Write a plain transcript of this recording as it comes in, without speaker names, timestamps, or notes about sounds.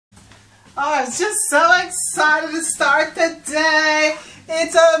Oh, I'm just so excited to start the day.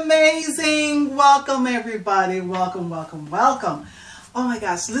 It's amazing. Welcome, everybody. Welcome, welcome, welcome. Oh my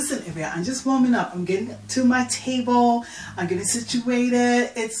gosh, listen, everybody, I'm just warming up. I'm getting to my table. I'm getting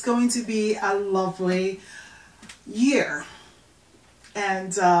situated. It's going to be a lovely year.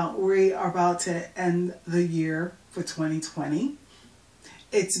 And we are about to end the year for 2020.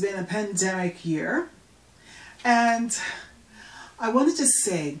 It's been a pandemic year. And I want to just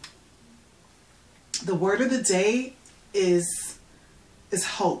say, the word of the day is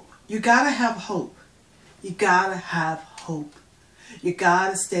hope. You gotta have hope. You gotta have hope. You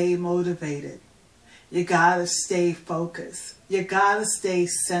gotta stay motivated. You gotta stay focused. You gotta stay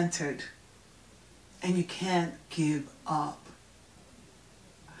centered. And you can't give up.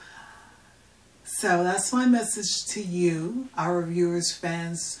 So that's my message to you, our viewers,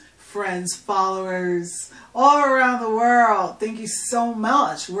 fans, friends, followers, all around the world. Thank you so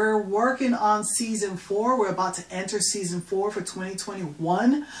much. We're working on season 4. We're about to enter season 4 for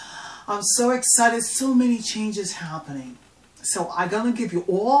 2021. I'm so excited. So many changes happening. So I'm going to give you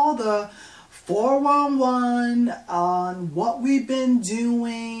all the 411 on what we've been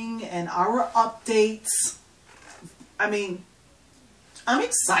doing and our updates. I mean, I'm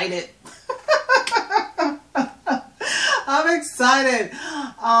excited. I'm excited.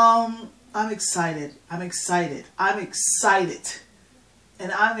 I'm excited. I'm excited. I'm excited.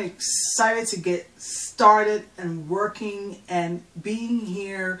 And I'm excited to get started and working and being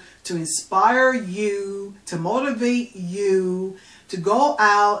here to inspire you, to motivate you, to go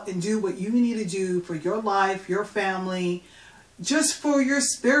out and do what you need to do for your life, your family, just for your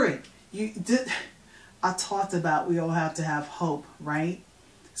spirit. I talked about we all have to have hope, right?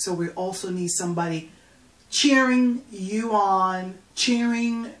 So we also need somebody cheering you on,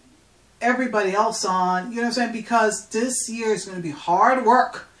 cheering everybody else on, you know what I'm saying? Because this year is going to be hard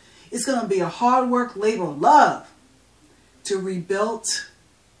work. It's going to be a hard work, labor, love to rebuild,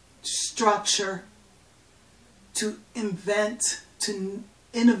 structure, to invent, to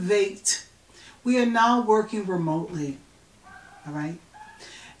innovate. We are now working remotely, all right?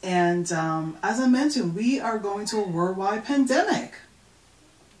 And as I mentioned, we are going to a worldwide pandemic.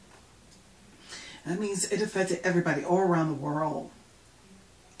 That means it affected everybody all around the world.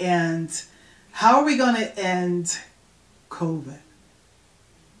 And how are we going to end COVID?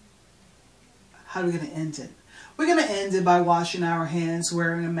 How are we going to end it? We're going to end it by washing our hands,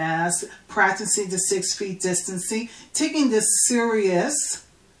 wearing a mask, practicing the 6 feet distancing, taking this serious.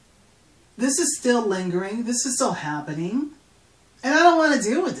 This is still lingering. This is still happening. And I don't want to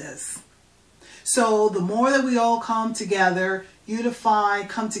deal with this. So the more that we all come together, unify,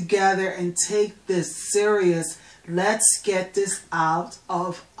 come together and take this serious, let's get this out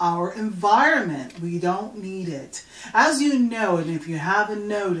of our environment. We don't need it. As you know, and if you haven't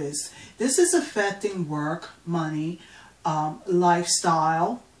noticed, this is affecting work, money,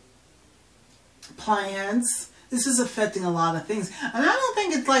 lifestyle, plans. This is affecting a lot of things. And I don't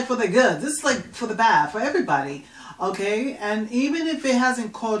think it's like for the good. This is like for the bad, for everybody. Okay? And even if it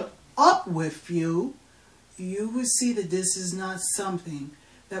hasn't caught up with you, you will see that this is not something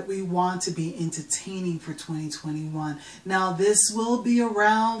that we want to be entertaining for 2021. Now, this will be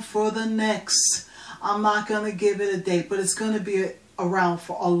around for the next, I'm not going to give it a date, but it's going to be around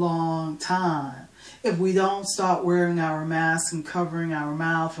for a long time. If we don't start wearing our masks and covering our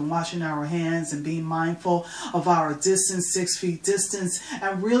mouth and washing our hands and being mindful of our distance, 6 feet distance,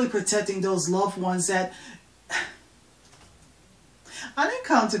 and really protecting those loved ones that... I didn't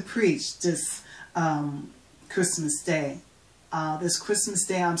come to preach this Christmas Day. This Christmas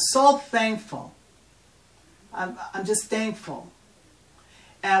Day, I'm so thankful. I'm just thankful.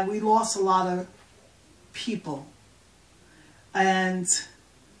 And we lost a lot of people. And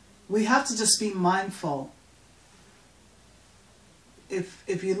we have to just be mindful.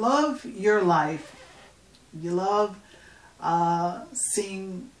 If you love your life, you love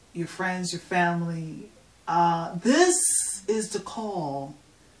seeing your friends, your family, this is the call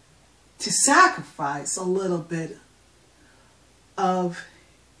to sacrifice a little bit of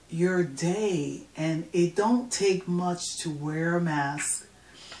your day. And it don't take much to wear a mask,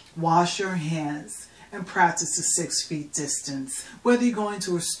 wash your hands, and practice the 6 feet distance. Whether you're going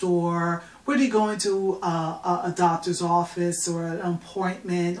to a store, whether you're going to a doctor's office or an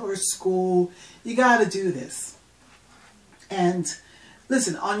appointment or school, you got to do this. And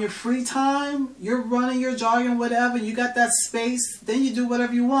listen, on your free time, you're running, you're jogging, whatever, you got that space, then you do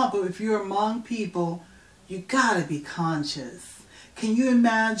whatever you want. But if you're among people, you got to be conscious. Can you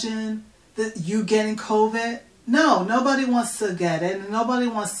imagine that you getting COVID? No, nobody wants to get it, and nobody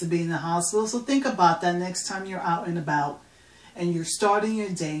wants to be in the hospital. So think about that next time you're out and about and you're starting your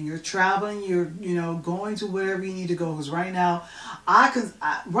day and you're traveling, you're, you know, going to wherever you need to go. Because right now,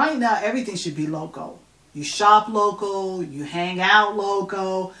 right now, everything should be local. You shop local, you hang out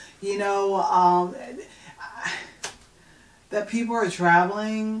local, you know, that people are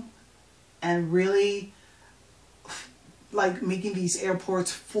traveling and really like making these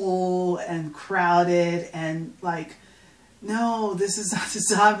airports full and crowded and like, no, this is not the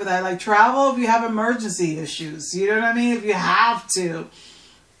time for that. Like, travel if you have emergency issues, you know what I mean? If you have to.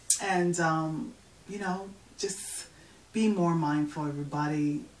 And, you know, just be more mindful,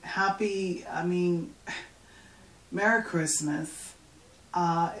 everybody. Merry Christmas.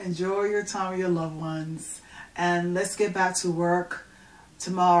 Enjoy your time with your loved ones. And let's get back to work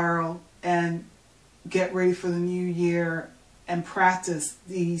tomorrow and get ready for the new year and practice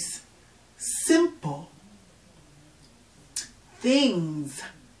these simple things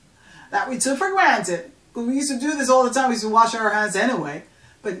that we took for granted. We used to do this all the time. We used to wash our hands anyway.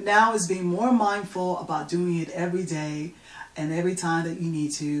 But now it's being more mindful about doing it every day and every time that you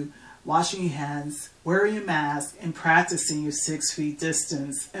need to. Washing your hands, wearing your mask, and practicing your 6 feet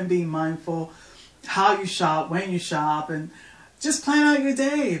distance. And being mindful how you shop, when you shop, and just plan out your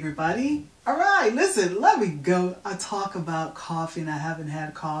day, everybody. All right, listen, let me go. I talk about coffee, and I haven't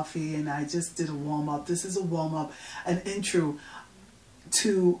had coffee, and I just did a warm-up. This is a warm-up, an intro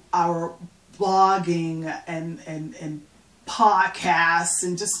to our blogging and podcasts,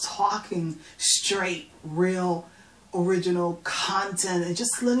 and just talking straight, real, original content, and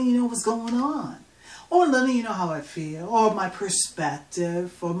just letting you know what's going on, or letting you know how I feel, or my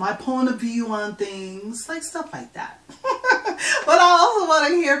perspective, or my point of view on things, like stuff like that. But I also want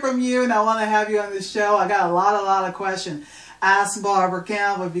to hear from you, and I want to have you on the show. I got a lot of questions. Ask Barbara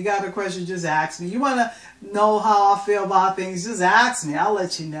Campbell. If you got a question, just ask me. You want to know how I feel about things, just ask me. I'll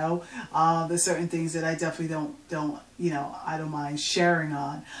let you know. There's certain things that I definitely don't, you know, I don't mind sharing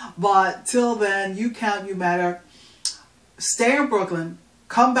on. But till then, you count, you matter. Stay in Brooklyn.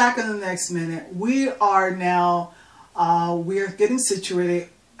 Come back in the next minute. We are now, we're getting situated.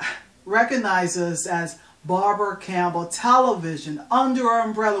 Recognize us as Barbara Campbell Television. Under our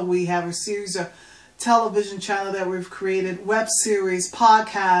umbrella, we have a series of television channel that we've created, web series,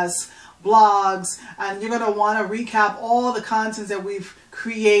 podcasts, blogs, and you're going to want to recap all the content that we've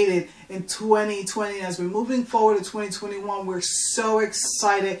created in 2020. As we're moving forward to 2021, we're so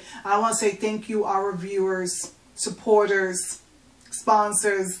excited. I want to say thank you, our viewers, supporters,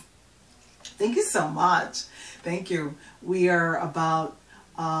 sponsors. Thank you so much. Thank you. We are about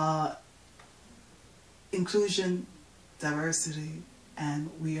inclusion, diversity, and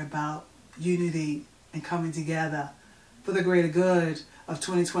we are about unity and coming together for the greater good of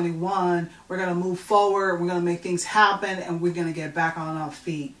 2021. We're going to move forward. We're going to make things happen, and we're going to get back on our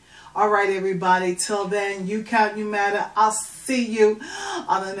feet. All right, everybody. Till then, you count, you matter. I'll see you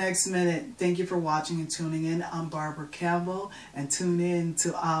on the next minute. Thank you for watching and tuning in. I'm Barbara Campbell, and tune in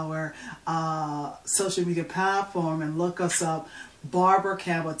to our social media platform and look us up, Barbara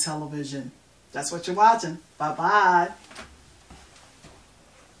Campbell Television. That's what you're watching. Bye-bye.